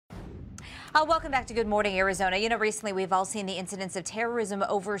Welcome back to Good Morning Arizona. You know, recently we've all seen the incidents of terrorism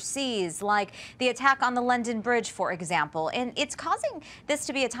overseas, like the attack on the London Bridge, for example. And it's causing this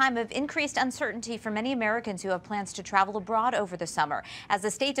to be a time of increased uncertainty for many Americans who have plans to travel abroad over the summer, as the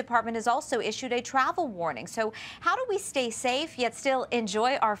State Department has also issued a travel warning. So how do we stay safe yet still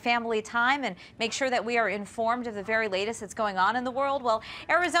enjoy our family time and make sure that we are informed of the very latest that's going on in the world? Well,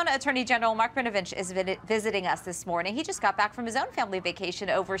 Arizona Attorney General Mark Brnovich is visiting us this morning. He just got back from his own family vacation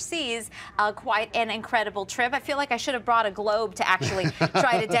overseas. Quite an incredible trip. I feel like I should have brought a globe to actually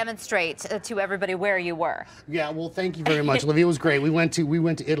try to demonstrate to everybody where you were. Yeah, well, thank you very much, Olivia. It was great. We went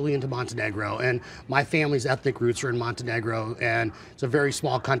to Italy and to Montenegro, and my family's ethnic roots are in Montenegro, and it's a very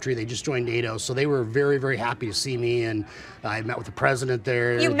small country. They just joined NATO, so they were very, very happy to see me, and I met with the president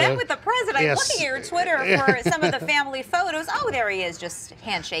there. You met with the president? Yes. I'm looking at your Twitter for some of the family photos. Oh, there he is, just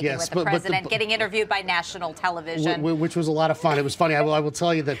handshaking with the president, getting interviewed by national television. Which was a lot of fun. It was funny. I will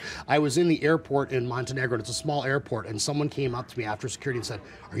tell you that I was in the airport in Montenegro. It's a small airport, and someone came up to me after security and said,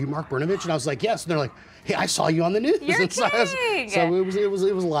 "Are you Mark Brnovich?" And I was like, "Yes." And they're like, "Hey, I saw you on the news." You're kidding. So it was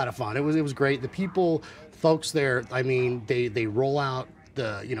a lot of fun. It was great. The folks there, I mean, they roll out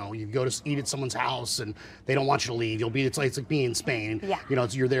you go to eat at someone's house and they don't want you to leave. It's like being in Spain. Yeah.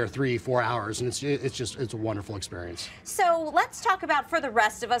 You're there 3-4 hours, and it's a wonderful experience. So let's talk about, for the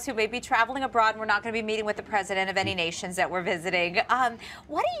rest of us who may be traveling abroad, and we're not going to be meeting with the president of any nations that we're visiting.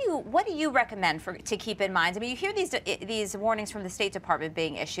 What do you recommend to keep in mind? I mean, you hear these warnings from the State Department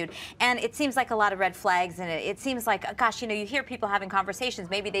being issued, and it seems like a lot of red flags, and it seems like, gosh, you hear people having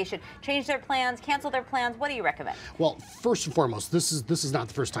conversations. Maybe they should change their plans, cancel their plans. What do you recommend? Well, first and foremost, this is not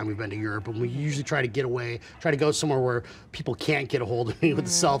the first time we've been to Europe, and we usually try to get away, try to go somewhere where people can't get a hold of me with a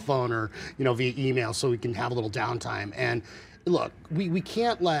cell phone or via email, so we can have a little downtime. And look, we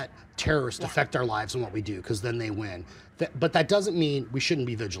can't let terrorists affect our lives and what we do, because then they win. But that doesn't mean we shouldn't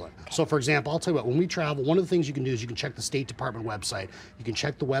be vigilant. Okay. So, for example, I'll tell you what, when we travel, one of the things you can do is you can check the State Department website. You can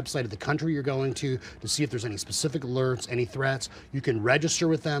check the website of the country you're going to see if there's any specific alerts, any threats. You can register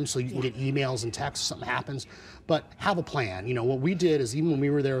with them so you can get emails and texts if something happens. But have a plan. What we did is, even when we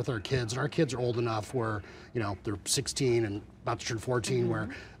were there with our kids, and our kids are old enough where, they're 16 and about to turn 14, where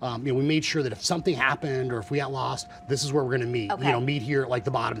we made sure that if something happened or if we got lost, this is where we're going to meet. Okay. Meet here at like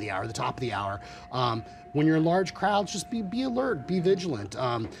the bottom of the hour, the top of the hour. When you're in large crowds, just be alert, be vigilant.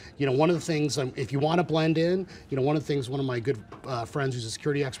 One of the things, if you want to blend in, one of the things one of my good friends who's a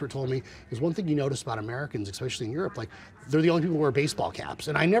security expert told me is, one thing you notice about Americans, especially in Europe, like, they're the only people who wear baseball caps.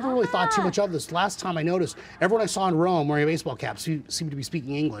 And I never really thought too much of this. Last time I noticed, everyone I saw in Rome wearing a baseball cap seemed to be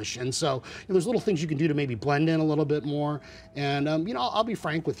speaking English. And so there's little things you can do to maybe blend in a little bit more. And I'll be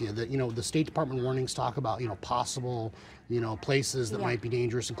frank with you that the State Department warnings talk about possible places that might be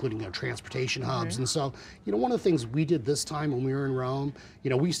dangerous, including transportation hubs. And so one of the things we did this time when we were in Rome,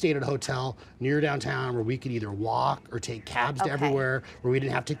 we stayed at a hotel near downtown where we could either walk or take cabs to everywhere, where we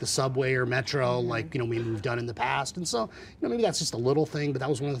didn't have to take the subway or metro like maybe we've done in the past. And so maybe that's just a little thing, but that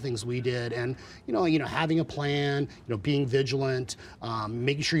was one of the things we did. And having a plan, being vigilant,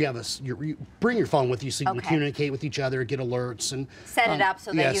 making sure you have you bring your phone with you so you can communicate with each other, get alerts, and set it up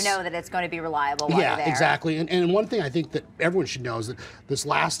so that you know that it's going to be reliable while you're there. Exactly. And one thing I think that everyone should know is that this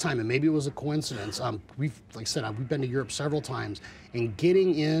last time, and maybe it was a coincidence, like I said, we've been to Europe several times, and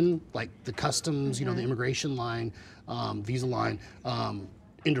getting in like the customs, the immigration line, visa line,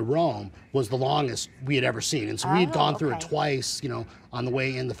 into Rome was the longest we had ever seen. And so we had gone through it twice, on the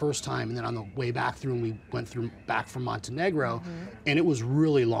way in the first time, and then on the way back through, and we went through back from Montenegro, and it was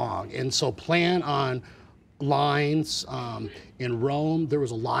really long. And so plan on lines. In Rome, there was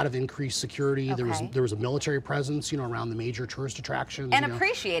a lot of increased security. There was a military presence, around the major tourist attractions. And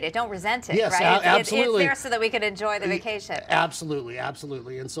appreciate it, don't resent it. Yes, right? Absolutely. It's there so that we can enjoy the vacation. Absolutely.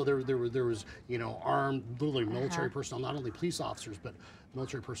 And so there was armed, literally military personnel, not only police officers, but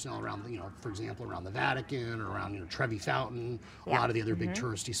military personnel around, for example, around the Vatican or around, Trevi Fountain, a lot of the other big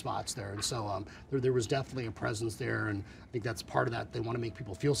touristy spots there. And so there was definitely a presence there, and I think that's part of that. They want to make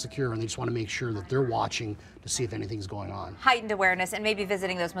people feel secure, and they just want to make sure that they're watching to see if anything's going on. Heightened awareness, and maybe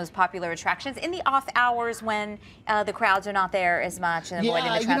visiting those most popular attractions in the off hours when the crowds are not there as much, and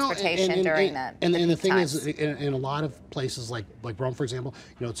avoiding the transportation during that. And the thing is, in a lot of places like Rome, for example,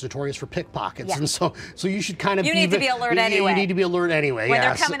 it's notorious for pickpockets, and so you should kind of need to be alert anyway. You need to be alert anyway. When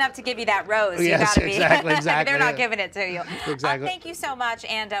they're coming up to give you that rose, you got to be. Exactly. They're not giving it to you. Exactly. Thank you so much,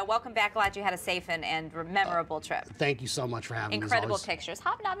 and welcome back. Glad you had a safe and memorable trip. Thank you so much for having me. Incredible pictures.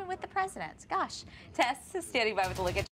 Hobnobbing with the president. Gosh, Tess is standing by with a look at